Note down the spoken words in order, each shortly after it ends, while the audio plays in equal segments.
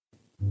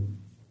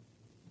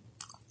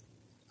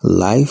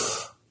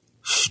Life,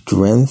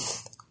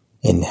 Strength,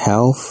 and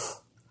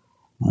Health,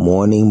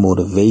 Morning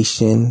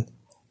Motivation,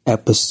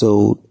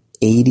 Episode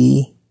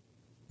 80,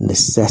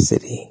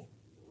 Necessity.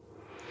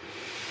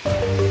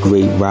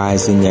 Great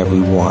rising,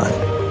 everyone.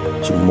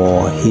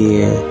 Jamal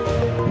here,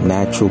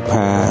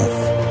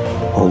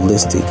 naturopath,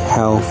 holistic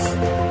health,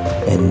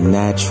 and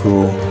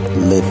natural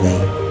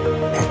living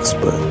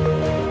expert.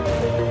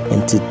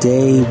 And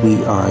today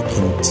we are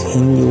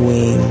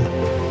continuing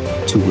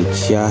to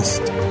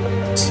adjust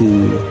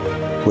to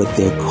what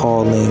they're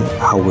calling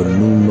our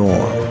new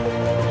norm.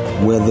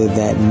 Whether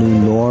that new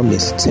norm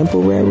is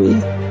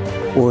temporary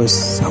or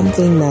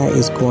something that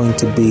is going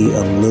to be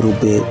a little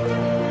bit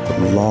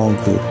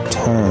longer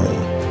term.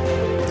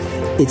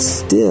 It's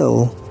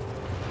still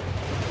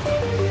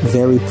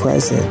very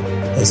present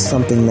as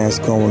something that's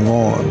going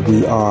on.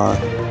 We are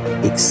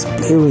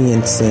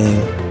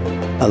experiencing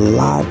a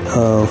lot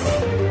of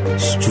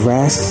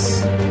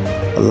stress,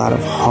 a lot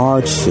of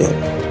hardship.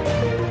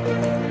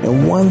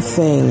 And one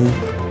thing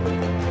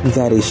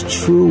that is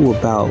true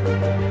about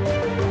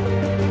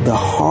the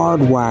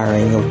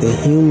hardwiring of the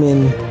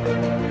human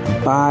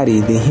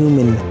body, the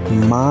human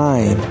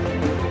mind,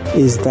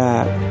 is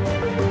that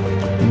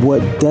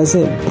what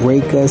doesn't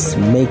break us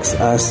makes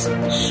us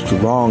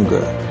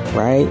stronger,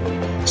 right?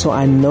 So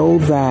I know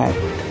that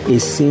it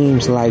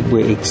seems like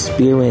we're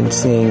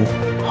experiencing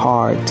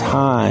hard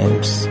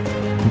times,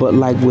 but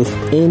like with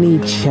any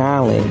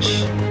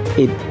challenge,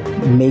 it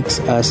makes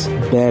us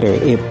better.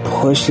 It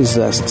pushes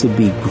us to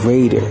be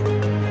greater.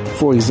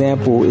 For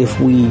example, if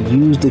we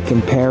use the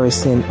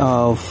comparison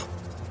of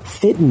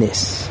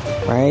fitness,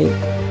 right?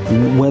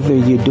 Whether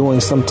you're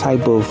doing some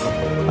type of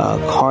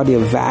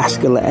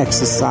cardiovascular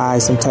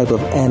exercise, some type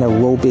of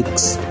anaerobic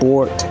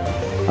sport,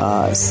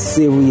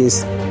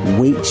 serious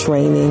weight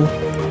training,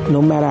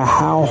 no matter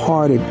how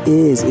hard it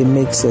is, it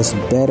makes us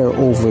better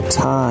over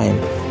time.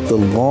 The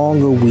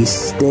longer we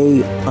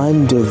stay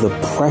under the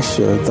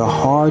pressure, the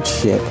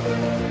hardship,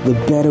 the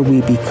better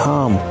we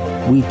become.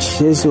 We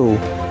chisel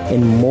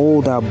and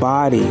mold our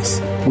bodies.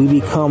 We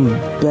become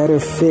better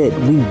fit.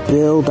 We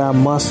build our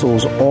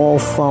muscles all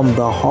from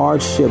the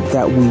hardship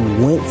that we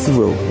went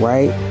through,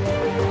 right?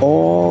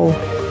 All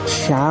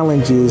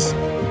challenges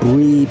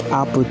breed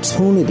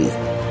opportunity,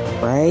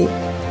 right?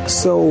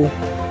 So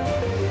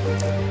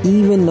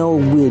even though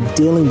we're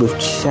dealing with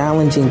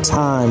challenging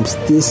times,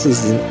 this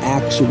is an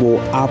actual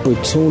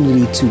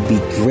opportunity to be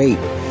great.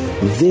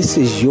 This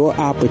is your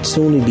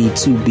opportunity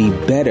to be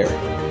better.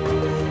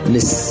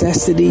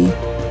 Necessity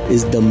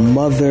is the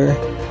mother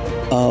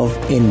of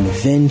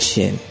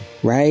invention,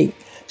 right?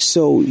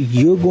 So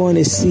you're going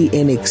to see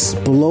an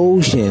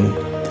explosion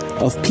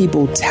of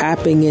people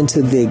tapping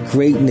into their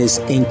greatness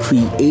and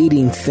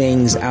creating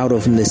things out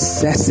of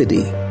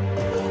necessity.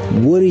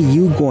 What are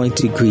you going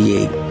to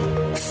create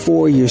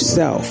for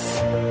yourself?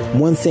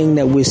 One thing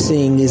that we're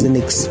seeing is an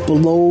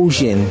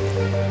explosion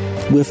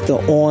with the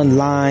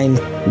online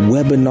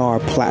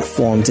webinar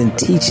platforms and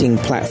teaching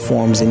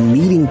platforms and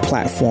meeting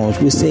platforms.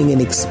 We're seeing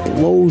an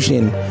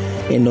explosion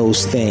in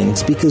those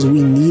things because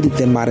we needed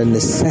them out of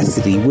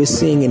necessity. We're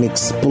seeing an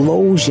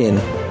explosion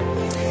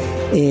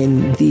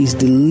in these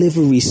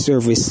delivery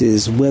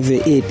services, whether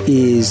it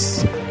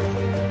is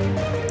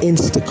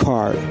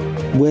Instacart,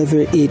 whether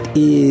it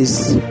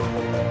is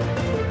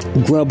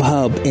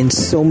Grubhub, and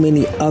so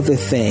many other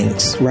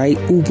things, right?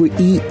 Uber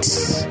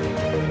Eats.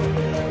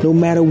 No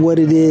matter what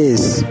it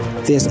is,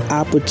 there's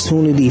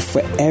opportunity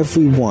for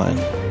everyone.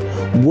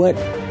 What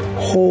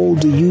hole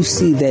do you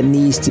see that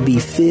needs to be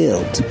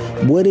filled?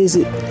 What is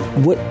it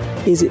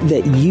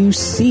that you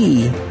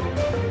see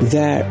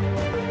that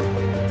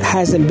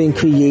hasn't been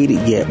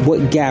created yet?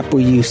 What gap are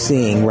you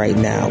seeing right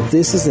now?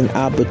 This is an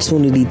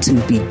opportunity to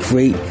be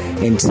great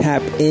and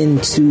tap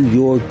into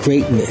your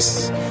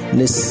greatness.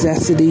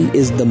 Necessity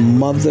is the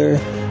mother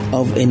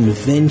of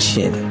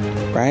invention,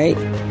 right?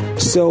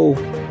 So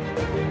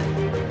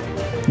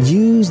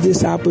use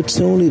this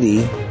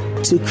opportunity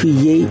to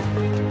create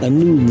a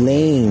new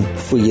lane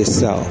for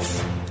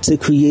yourself, to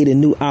create a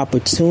new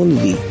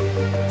opportunity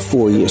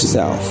for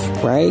yourself,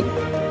 right?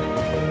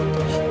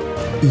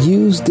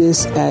 Use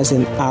this as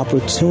an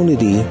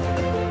opportunity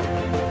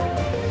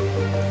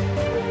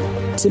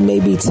to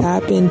maybe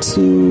tap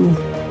into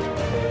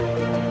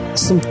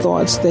some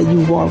thoughts that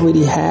you've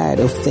already had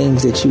of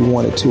things that you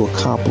wanted to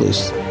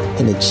accomplish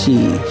and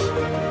achieve.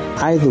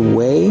 Either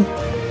way,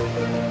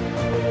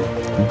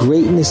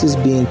 greatness is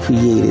being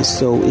created.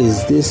 So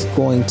is this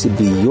going to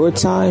be your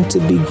time to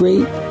be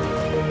great?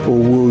 Or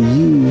will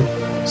you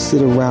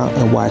sit around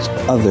and watch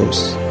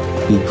others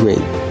be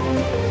great?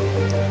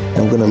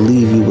 I'm going to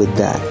leave you with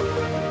that.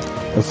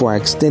 And for our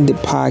extended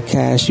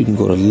podcast, you can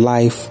go to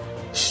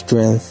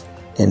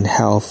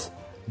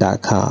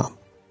lifestrengthandhealth.com.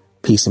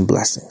 Peace and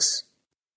blessings.